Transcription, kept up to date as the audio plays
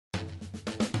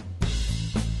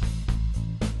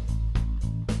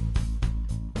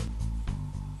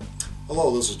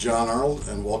Hello, this is Jon Arnold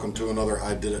and welcome to another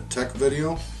ididit tech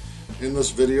video. In this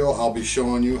video I'll be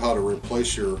showing you how to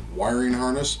replace your wiring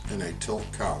harness in a tilt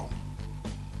column.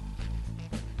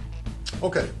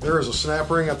 Okay, there is a snap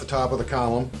ring at the top of the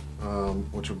column,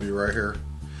 which would be right here.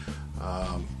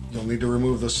 You'll need to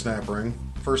remove this snap ring.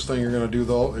 First thing you're going to do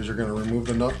though is you're going to remove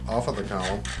the nut off of the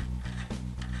column.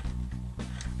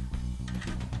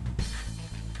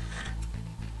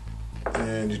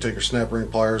 And you take your snap ring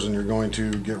pliers and you're going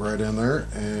to get right in there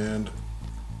and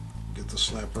get the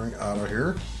snap ring out of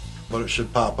here. But it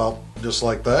should pop out just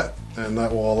like that, and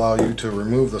that will allow you to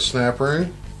remove the snap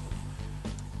ring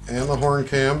and the horn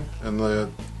cam, and the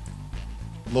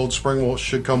load spring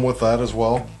should come with that as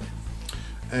well.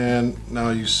 And now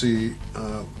you see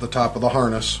the top of the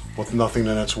harness with nothing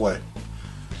in its way.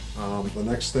 The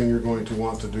next thing you're going to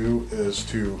want to do is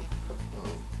to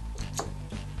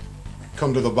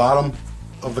come to the bottom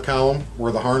of the column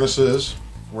where the harness is,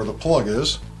 where the plug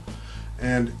is,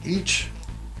 and each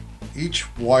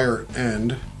wire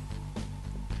end,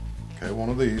 okay, one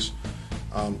of these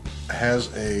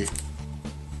has a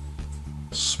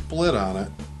split on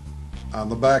it on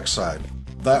the back side.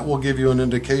 That will give you an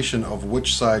indication of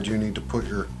which side you need to put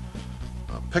your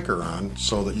picker on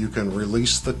so that you can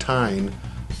release the tine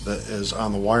that is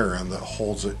on the wire end that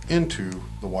holds it into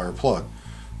the wire plug.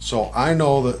 So I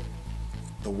know that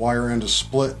the wire end is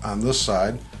split on this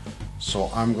side, so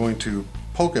I'm going to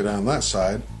poke it on that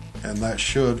side, and that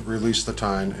should release the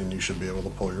tine and you should be able to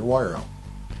pull your wire out.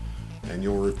 And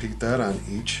you'll repeat that on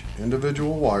each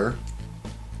individual wire,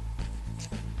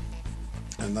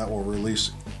 and that will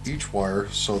release each wire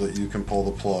so that you can pull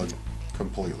the plug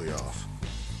completely off.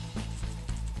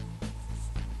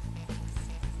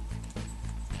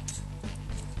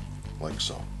 Like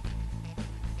so.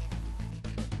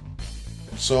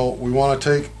 So we want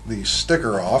to take the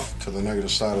sticker off to the negative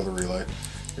side of the relay.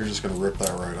 You're just going to rip that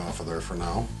right off of there for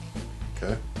now.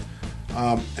 Okay.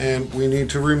 And we need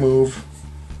to remove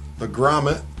the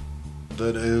grommet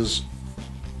that is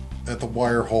at the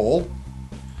wire hole.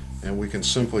 And we can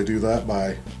simply do that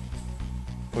by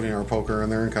putting our poker in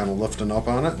there and kind of lifting up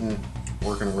on it and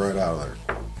working it right out of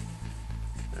there.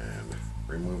 And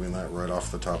removing that right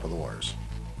off the top of the wires.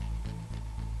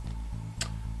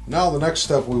 Now the next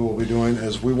step we will be doing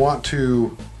is we want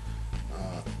to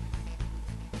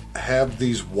have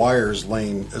these wires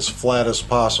laying as flat as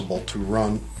possible to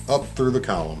run up through the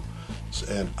column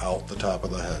and out the top of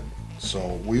the head.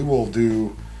 So we will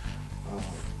do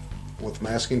with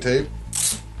masking tape.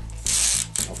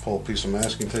 I'll pull a piece of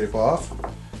masking tape off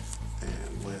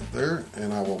and lay it there,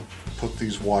 and I will put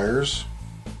these wires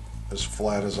as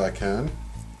flat as I can.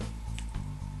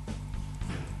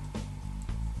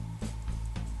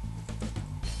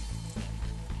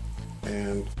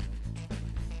 And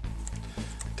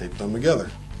tape them together.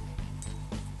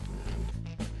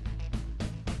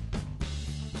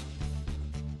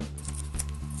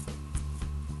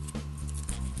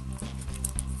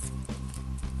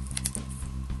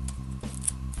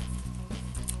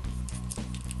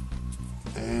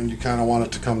 And you kind of want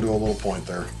it to come to a little point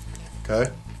there.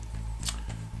 Okay.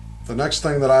 The next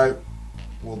thing that I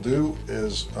will do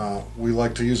is we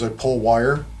like to use a pull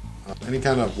wire. Any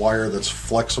kind of wire that's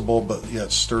flexible but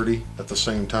yet sturdy at the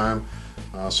same time,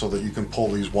 so that you can pull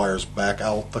these wires back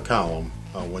out the column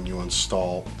when you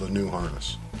install the new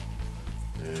harness.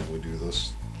 And we do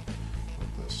this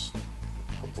like this.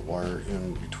 Put the wire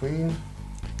in between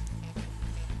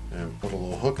and put a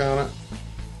little hook on it.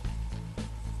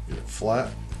 Get it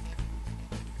flat.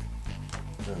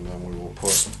 And then we will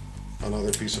put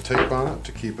another piece of tape on it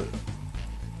to keep it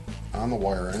on the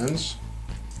wire ends.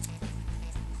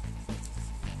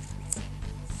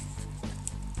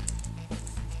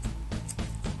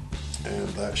 And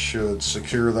that should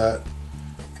secure that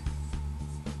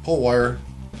pull wire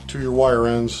to your wire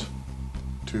ends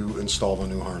to install the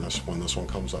new harness when this one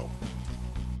comes out.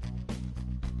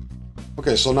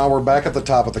 Okay, so now we're back at the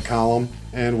top of the column,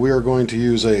 and we are going to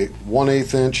use a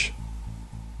 1/8 inch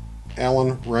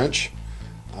Allen wrench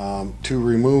to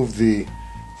remove the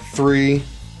 3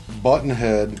 button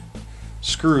head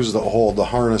screws that hold the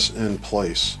harness in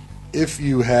place. If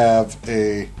you have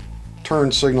a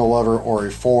turn signal lever or a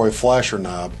 4-way flasher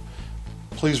knob,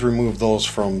 please remove those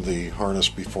from the harness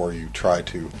before you try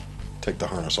to take the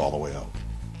harness all the way out.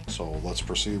 So let's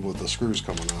proceed with the screws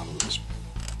coming out of this.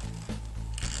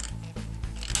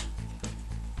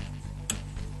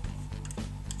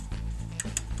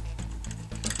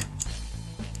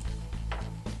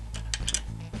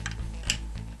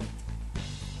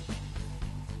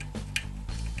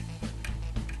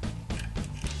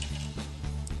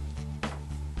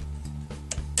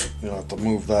 You'll have to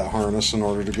move that harness in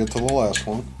order to get to the last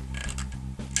one.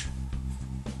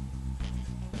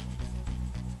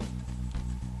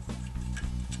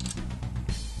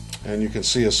 And you can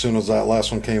see as soon as that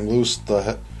last one came loose,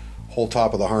 the whole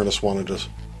top of the harness wanted to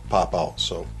pop out.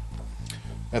 So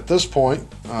at this point,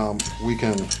 we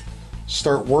can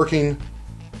start working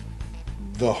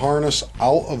the harness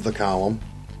out of the column,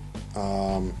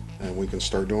 and we can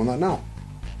start doing that now.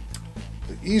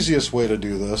 The easiest way to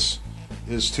do this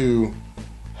is to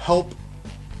help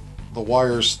the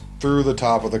wires through the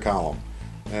top of the column,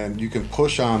 and you can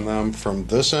push on them from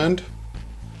this end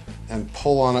and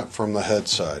pull on it from the head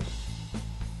side.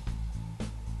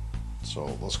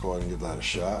 So let's go ahead and give that a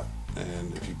shot.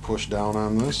 And if you push down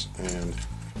on this and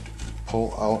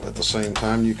pull out at the same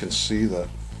time, you can see that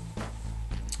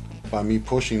by me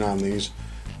pushing on these,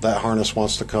 that harness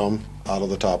wants to come out of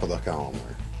the top of the column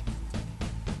there.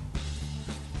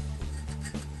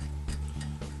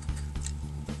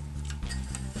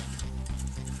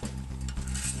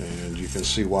 And you can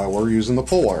see why we're using the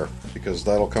pull wire, because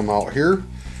that'll come out here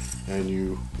and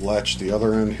you latch the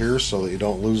other end here so that you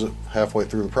don't lose it halfway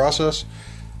through the process.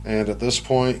 And at this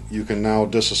point, you can now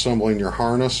disassembling your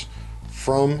harness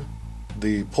from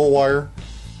the pull wire,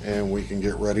 and we can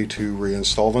get ready to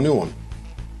reinstall the new one.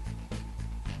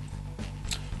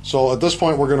 So at this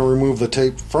point, we're going to remove the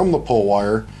tape from the pull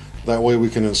wire. That way we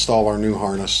can install our new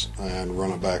harness and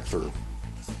run it back through.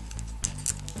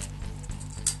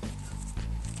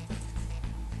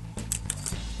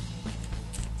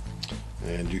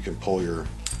 And you can pull your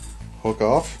hook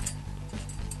off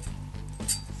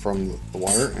from the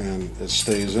wire and it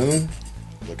stays in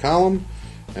the column,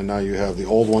 and now you have the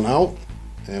old one out,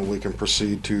 and we can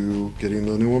proceed to getting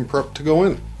the new one prepped to go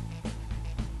in.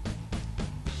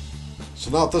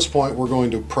 So now at this point, we're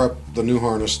going to prep the new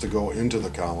harness to go into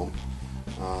the column.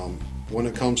 When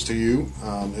it comes to you,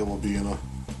 it will be in a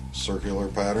circular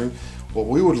pattern. What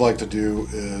we would like to do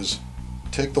is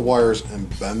take the wires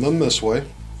and bend them this way,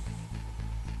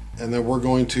 and then we're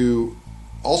going to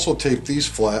also tape these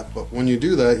flat, but when you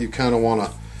do that, you kind of want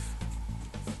to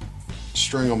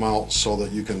string them out so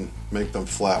that you can make them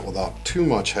flat without too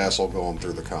much hassle going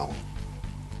through the column.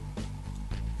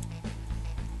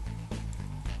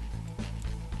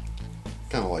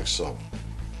 Kind of like so.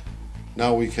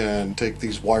 Now we can take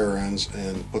these wire ends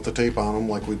and put the tape on them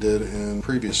like we did in the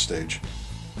previous stage.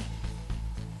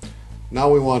 Now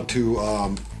we want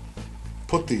to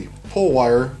put the pull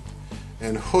wire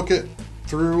and hook it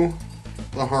through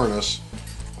the harness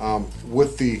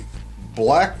with the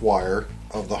black wire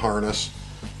of the harness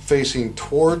facing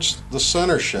towards the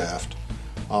center shaft,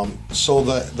 so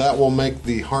that will make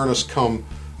the harness come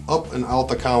up and out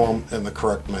the column in the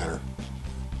correct manner.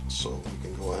 So we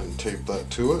can go ahead and tape that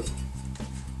to it.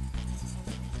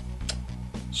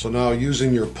 So now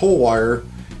using your pull wire,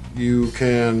 you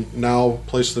can now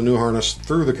place the new harness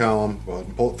through the column. Go ahead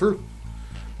and pull it through.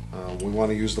 We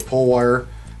want to use the pull wire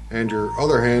and your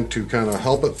other hand to kind of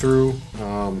help it through,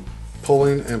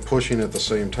 pulling and pushing at the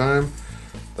same time.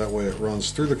 That way it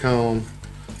runs through the column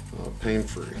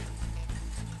pain-free.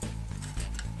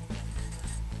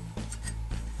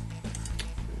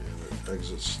 And it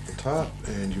exits the top,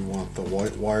 and you want the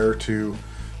white wire to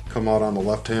come out on the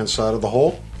left-hand side of the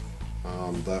hole.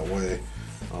 That way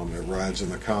it rides in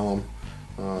the column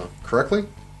correctly,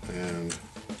 and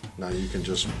now you can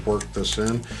just work this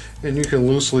in, and you can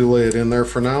loosely lay it in there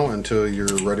for now until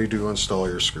you're ready to install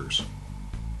your screws.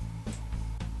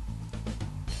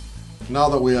 Now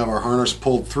that we have our harness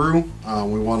pulled through,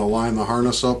 we want to line the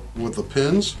harness up with the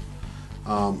pins,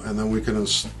 and then we can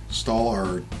install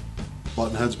our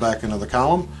button heads back into the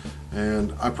column.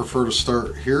 And I prefer to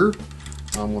start here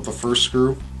with the first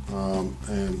screw,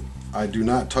 and I do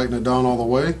not tighten it down all the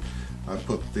way. I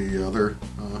put the other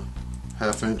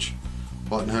half-inch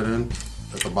button head in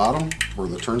at the bottom where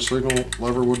the turn signal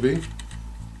lever would be,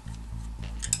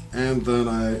 and then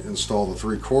I install the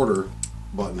 3/4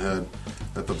 button head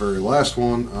at the very last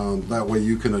one. That way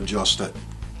you can adjust it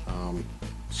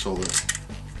so that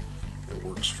it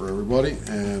works for everybody,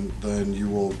 and then you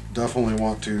will definitely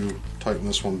want to tighten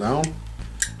this one down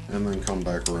and then come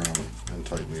back around and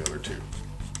tighten the other two.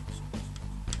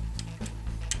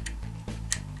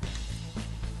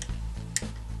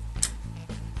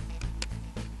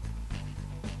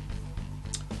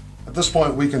 At this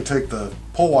point, we can take the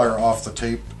pull wire off the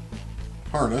tape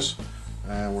harness,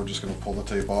 and we're just going to pull the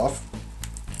tape off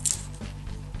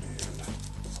and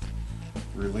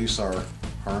release our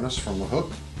harness from the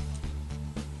hook.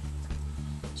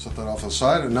 Set that off to the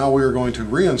side, and now we are going to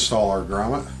reinstall our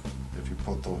grommet. If you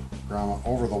put the grommet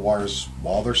over the wires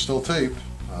while they're still taped,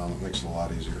 it makes it a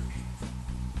lot easier.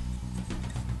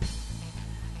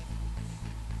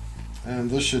 and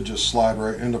this should just slide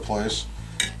right into place.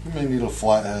 You may need a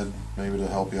flathead maybe to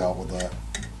help you out with that.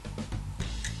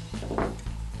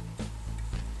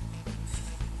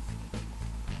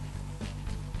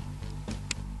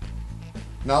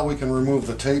 Now we can remove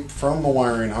the tape from the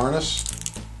wiring harness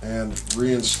and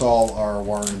reinstall our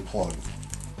wiring plug.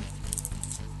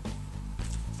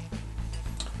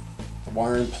 The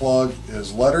wiring plug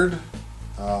is lettered,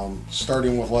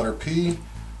 starting with letter P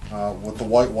with the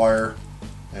white wire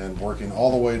and working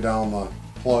all the way down the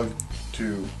plug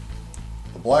to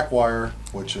the black wire,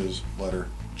 which is letter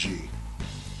G.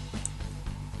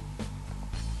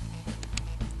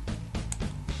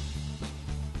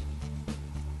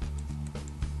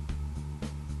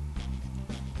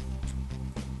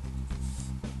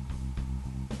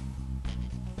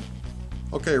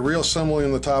 Okay,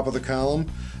 reassembling the top of the column.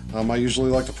 I usually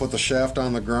like to put the shaft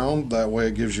on the ground, that way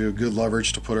it gives you good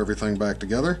leverage to put everything back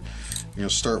together. You're going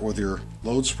to start with your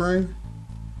load spring,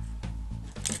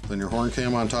 then your horn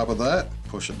cam on top of that,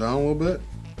 push it down a little bit.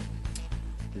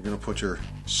 You're going to put your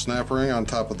snap ring on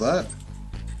top of that,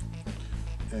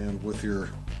 and with your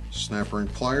snap ring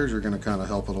pliers you're going to kind of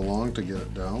help it along to get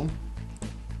it down.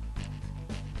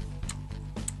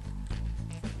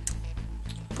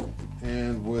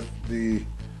 And with the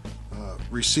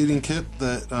reseating kit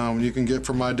that you can get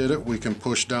from ididit, we can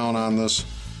push down on this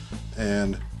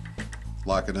and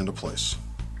lock it into place.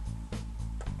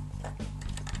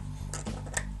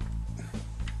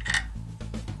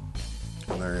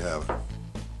 And there you have it.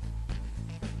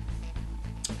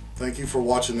 Thank you for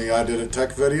watching the ididit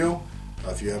Tech video.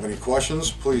 If you have any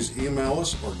questions, please email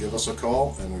us or give us a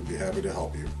call and we'd be happy to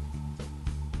help you.